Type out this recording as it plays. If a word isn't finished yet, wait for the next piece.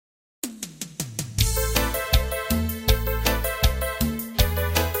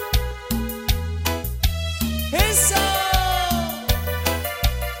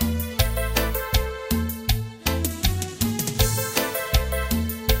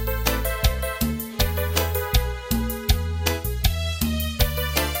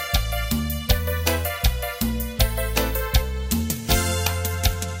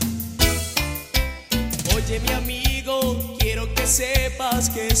sepas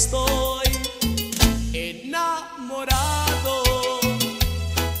que estoy enamorado,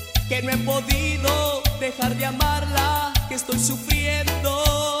 que no he podido dejar de amarla, que estoy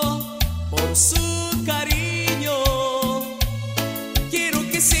sufriendo por su cariño. Quiero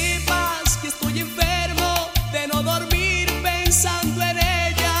que sepas que estoy enfermo de no dormir pensando en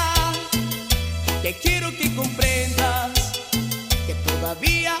ella, que quiero que comprendas que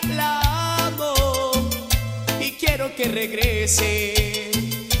todavía la amo y quiero que regrese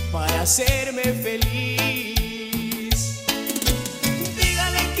para hacerme feliz.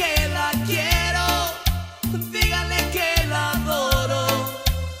 Díganle que la quiero, díganle que la adoro,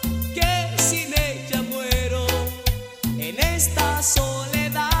 que sin ella muero en esta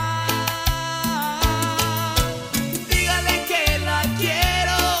soledad. Díganle que la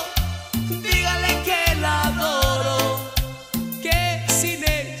quiero, díganle que la adoro, que sin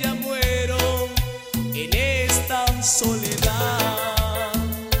ella muero en esta soledad.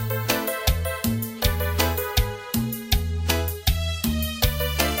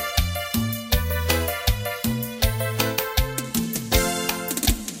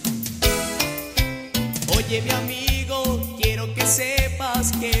 Oye, mi amigo, quiero que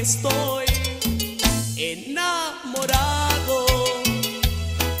sepas que estoy enamorado,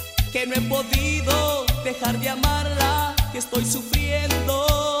 que no he podido dejar de amarla, que estoy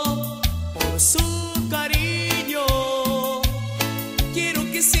sufriendo por su cariño. Quiero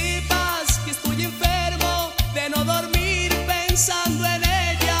que sepas que estoy enfermo de no dormir pensando en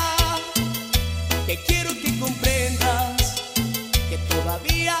ella, que quiero que comprendas que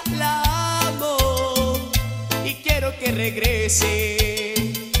todavía la amo y quiero que regrese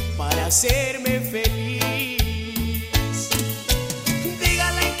para hacerme feliz.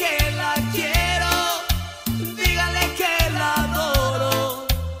 Díganle que la quiero, díganle que la adoro,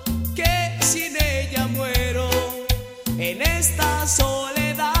 que sin ella muero en esta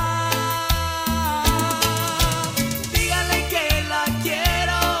soledad. Díganle que la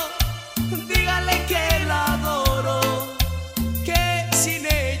quiero, díganle que la adoro, que sin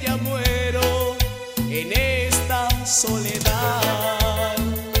ella muero en esta soledad.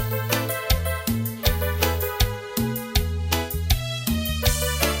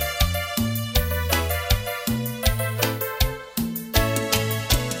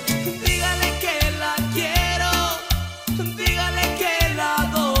 Díganle que la quiero, díganle que la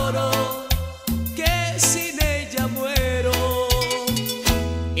adoro, que sin ella muero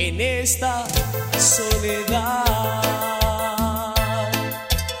en esta soledad.